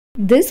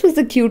This was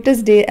the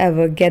cutest day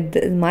ever. Get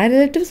this. My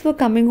relatives were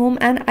coming home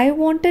and I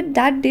wanted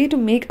that day to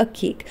make a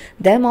cake.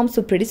 Their moms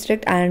were pretty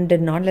strict and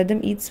did not let them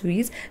eat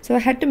sweets, so I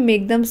had to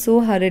make them so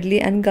hurriedly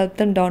and gulp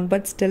them down,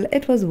 but still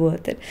it was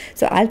worth it.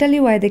 So I'll tell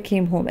you why they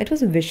came home. It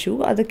was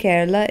Vishu, or the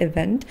Kerala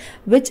event,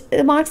 which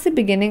marks the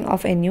beginning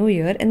of a new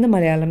year in the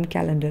Malayalam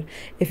calendar.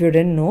 If you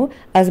didn't know,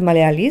 as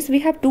Malayalis, we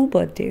have two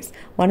birthdays.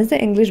 One is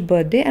the English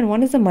birthday and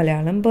one is the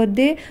Malayalam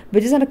birthday,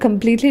 which is on a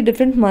completely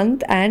different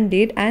month and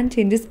date and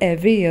changes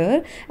every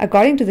year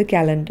according to the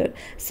calendar.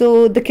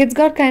 So the kids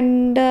got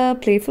kind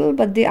of playful,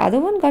 but the other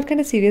one got kind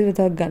of serious with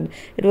her gun.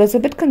 It was a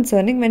bit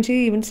concerning when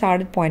she even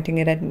started pointing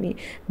it at me.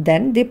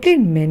 Then they played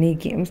many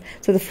games.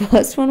 So the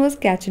first one was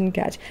catch and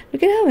catch.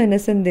 Look at how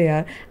innocent they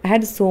are. I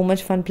had so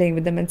much fun playing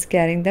with them and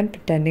scaring them,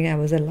 pretending I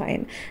was a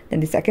lion. Then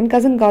the second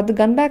cousin got the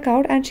gun back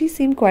out and she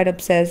seemed quite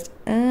obsessed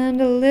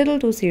and a little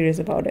too serious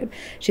about it.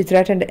 She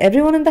threatened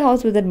everyone in the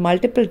house with it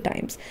multiple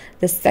times.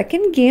 The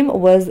second game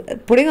was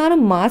putting on a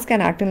mask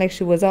and acting like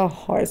she was a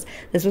horse.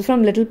 This was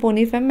from Little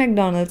Pony from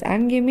McDonald's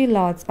and gave me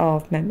lots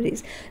of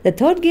memories. The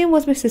third game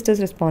was my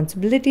sister's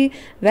responsibility,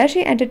 where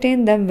she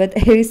entertained them with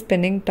a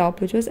spinning top,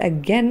 which was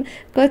again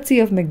courtesy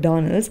of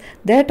McDonald's.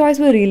 Their toys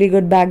were really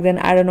good back then.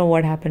 I don't know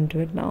what happened to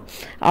it now.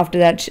 After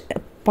that,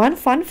 fun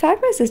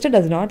fact, my sister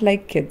does not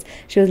like kids.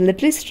 She was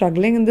literally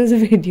struggling in this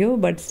video,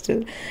 but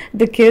still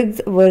the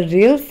kids were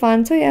real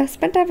fun. So yeah,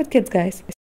 spend time with kids, guys.